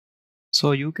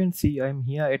So you can see I'm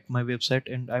here at my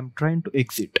website and I'm trying to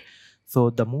exit. So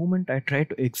the moment I try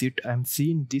to exit, I'm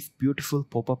seeing this beautiful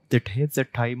pop-up that has a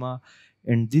timer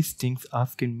and these things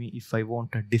asking me if I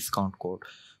want a discount code.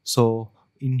 So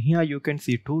in here you can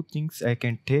see two things. I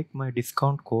can take my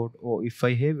discount code, or if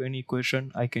I have any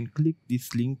question, I can click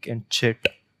this link and chat.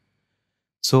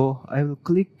 So I will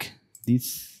click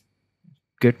this,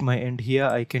 get my, and here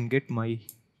I can get my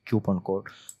coupon code.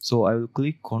 So I will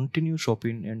click continue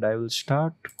shopping and I will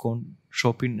start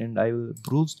shopping and I will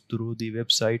browse through the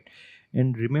website.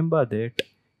 And remember that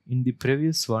in the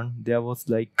previous one there was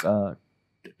like a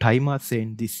timer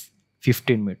saying this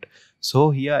 15 minute.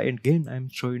 So here again I'm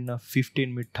showing a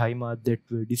 15-minute timer that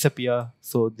will disappear,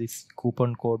 so this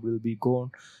coupon code will be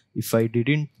gone if I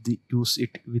didn't use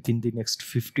it within the next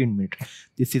 15 minutes.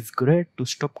 This is great to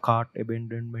stop cart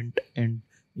abandonment and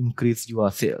increase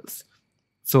your sales.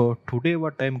 So today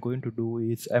what I'm going to do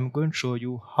is I'm going to show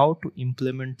you how to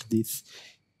implement this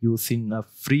using a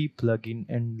free plugin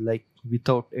and like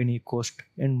without any cost,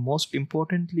 and most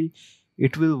importantly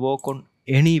it will work on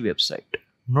any website,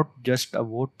 not just a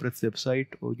WordPress website,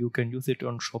 or you can use it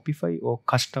on Shopify or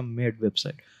custom made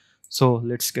website. So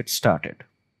let's get started.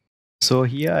 So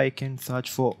here I can search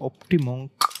for OptiMonk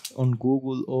on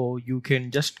Google, or you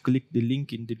can just click the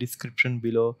link in the description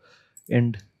below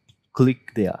and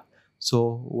click there.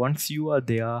 So once you are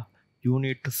there, you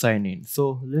need to sign in.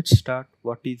 So let's start.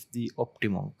 What is the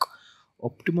OptiMonk?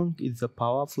 OptiMonk is a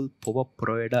powerful pop-up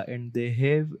provider and they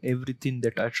have everything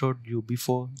that I showed you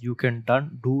before. You can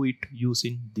do it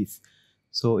using this.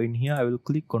 So in here I will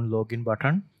click on login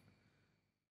button.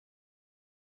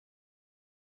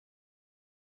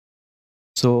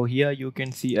 So here you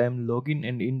can see I'm login,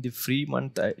 and in the free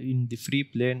month, in the free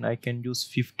plan, I can use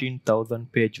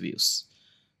 15,000 page views.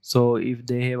 So if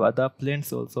they have other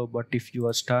plans also, but if you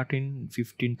are starting,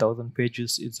 15,000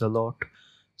 pages is a lot.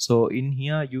 So in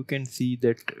here you can see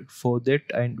that for that,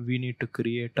 and we need to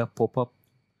create a pop-up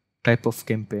type of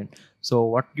campaign. So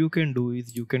what you can do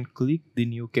is you can click the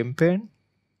new campaign.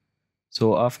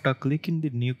 So after clicking the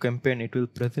new campaign, it will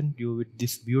present you with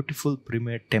this beautiful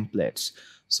pre-made templates.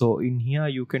 So in here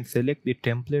you can select the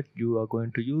template you are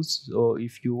going to use. So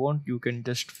if you want, you can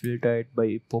just filter it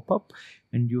by pop-up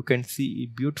and you can see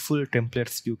beautiful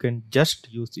templates you can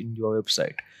just use in your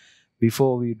website.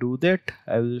 Before we do that,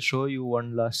 I will show you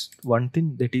one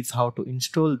thing, that is how to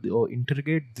install or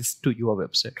integrate this to your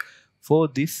website. For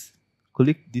this,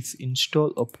 click this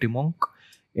install OptiMonk,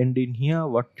 and in here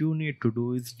what you need to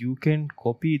do is you can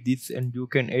copy this and you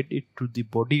can add it to the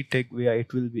body tag where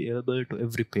it will be available to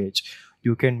every page.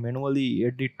 You can manually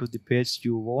add it to the page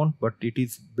you want, but it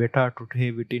is better to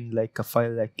have it in like a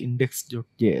file like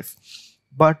index.js.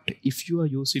 But if you are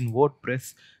using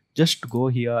WordPress, just go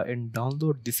here and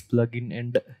download this plugin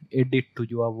and add it to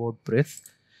your WordPress.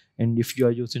 And if you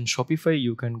are using Shopify,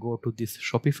 you can go to this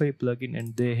Shopify plugin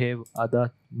and they have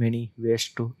other many ways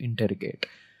to integrate.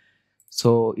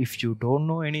 So if you don't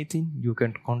know anything, you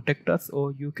can contact us,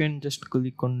 or you can just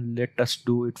click on let us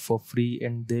do it for free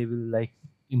and they will like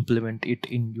implement it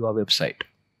in your website.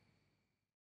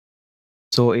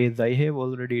 So as I have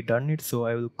already done it, so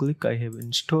I will click I have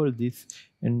installed this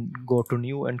and go to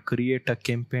new and create a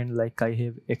campaign like I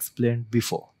have explained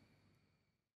before.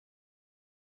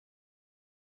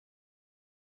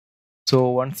 So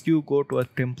once you go to a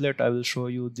template, I will show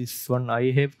you this one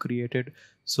I have created.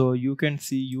 So you can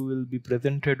see you will be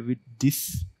presented with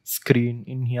this screen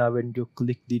in here when you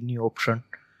click the new option,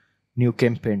 new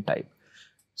campaign type.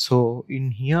 So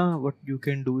in here what you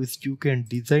can do is you can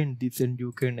design this and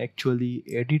you can actually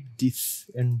edit this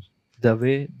in the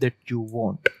way that you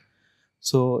want.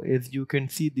 So as you can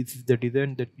see, this is the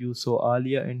design that you saw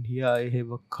earlier, and here I have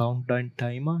a countdown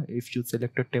timer. If you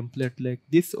select a template like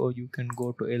this, or you can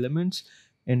go to elements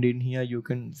and in here you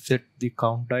can set the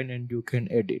countdown and you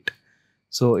can edit.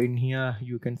 So in here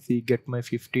you can see get my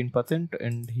 15%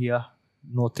 and here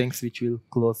no thanks, which will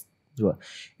close door.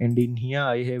 And in here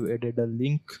I have added a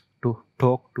link to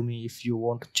talk to me if you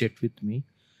want to chat with me.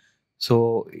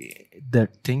 So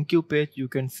that thank you page, you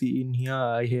can see in here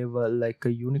I have like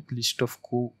a unique list of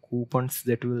coupons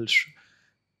that will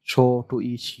show to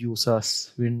each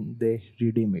users when they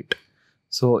redeem it.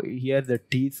 So here the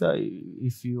teaser,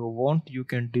 if you want you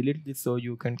can delete this or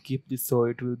you can keep this, so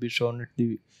it will be shown at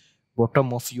the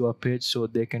bottom of your page so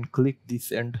they can click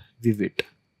this and view it.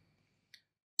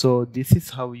 So this is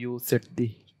how you set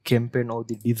the campaign or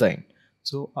the design.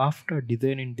 So after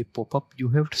designing the pop-up, you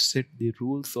have to set the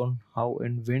rules on how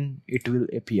and when it will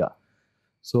appear.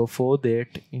 So for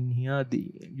that, in here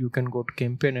you can go to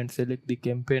campaign and select the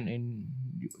campaign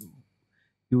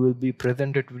you will be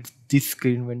presented with this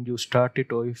screen when you start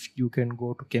it, or if you can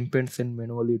go to campaigns and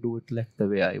manually do it like the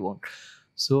way I want.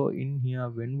 So in here,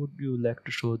 when would you like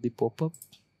to show the pop-up?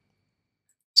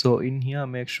 So in here,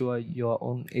 make sure your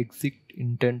own exit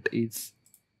intent is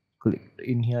clicked.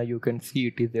 In here you can see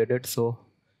it is added, so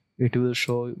it will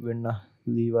show when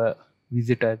leave a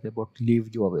visitor is about to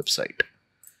leave your website.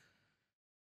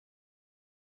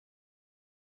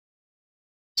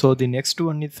 So the next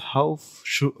one is how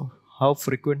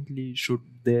frequently should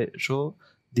they show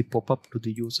the pop-up to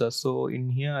the user. So in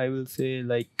here I will say,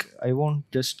 like, I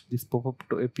want just this pop-up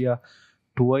to appear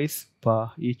twice per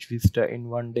each visitor in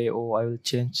one day, or I will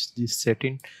change this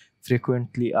setting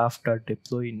frequently after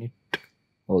deploying it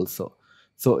also.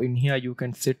 So in here you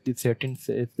can set the settings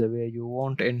as the way you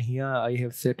want, and here I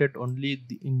have set it only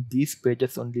in these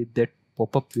pages only that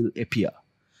pop-up will appear.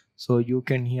 So you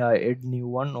can here add new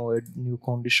one or add new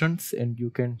conditions, and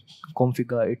you can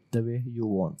configure it the way you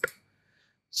want.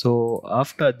 So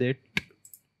after that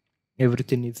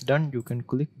everything is done, you can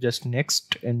click just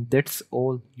next, and that's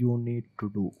all you need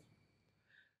to do.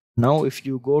 Now if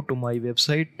you go to my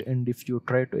website and if you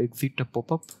try to exit a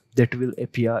pop-up, that will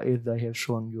appear as I have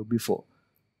shown you before.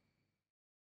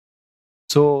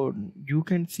 So you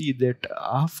can see that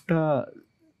after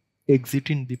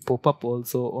exiting the pop-up,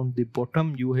 also on the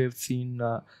bottom you have seen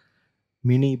a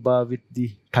mini bar with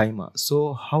the timer.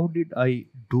 So how did I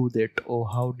do that, or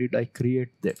how did I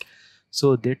create that?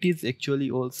 So that is actually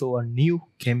also a new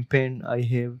campaign I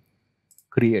have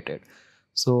created.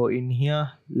 So in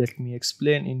here, let me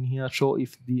explain. In here, show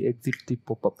if the exit the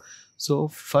pop-up. So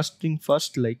first thing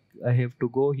first, like, I have to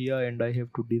go here and I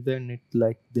have to design it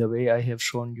like the way I have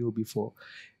shown you before.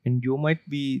 And you might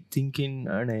be thinking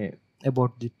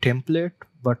about the template,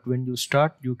 but when you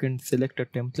start, you can select a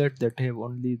template that have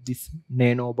only this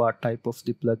nano bar type of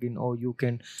the plugin, or you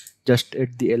can just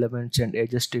add the elements and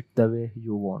adjust it the way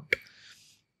you want.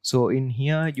 So in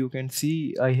here you can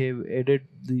see I have added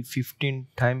the 15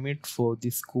 time it for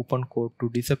this coupon code to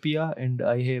disappear, and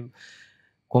I have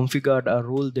configured a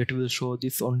rule that will show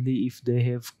this only if they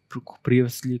have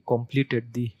previously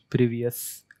completed the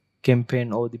previous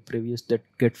campaign, or the previous that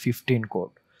get 15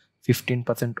 code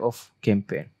 15% of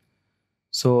campaign.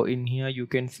 So in here you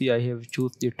can see I have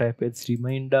choose the type as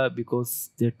reminder, because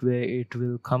that way it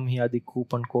will come here the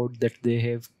coupon code that they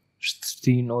have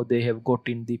seen or they have got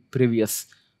in the previous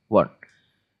one.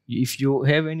 If you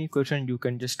have any question, you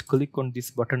can just click on this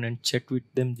button and chat with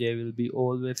them. They will be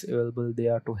always available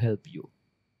there to help you.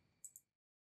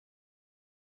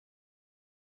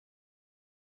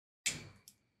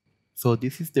 So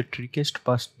this is the trickiest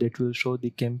part that will show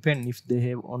the campaign if they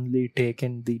have only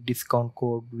taken the discount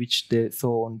code which they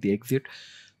saw on the exit.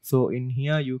 So in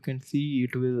here you can see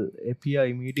it will appear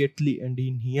immediately, and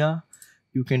in here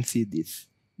you can see this.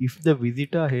 If the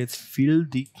visitor has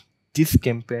filled this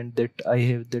campaign that I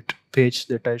have, that page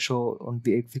that I show on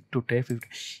the exit to tab 50,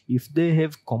 if they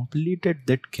have completed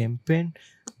that campaign,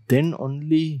 then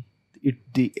only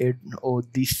the ad or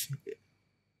this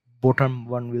bottom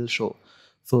one will show.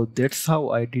 So that's how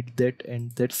I did that,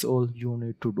 and that's all you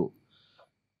need to do.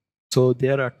 So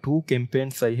there are two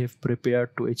campaigns I have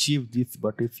prepared to achieve this,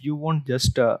 but if you want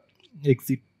just a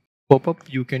exit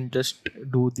pop-up, you can just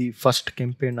do the first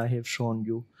campaign I have shown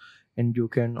you, and you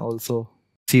can also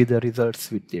see the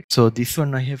results with it. So this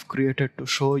one I have created to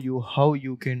show you how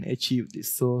you can achieve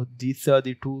this. So these are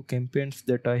the two campaigns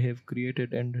that I have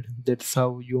created, and that's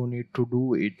how you need to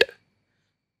do it.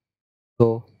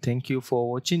 So thank you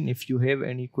for watching. If you have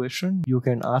any question, you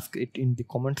can ask it in the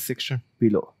comment section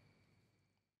below.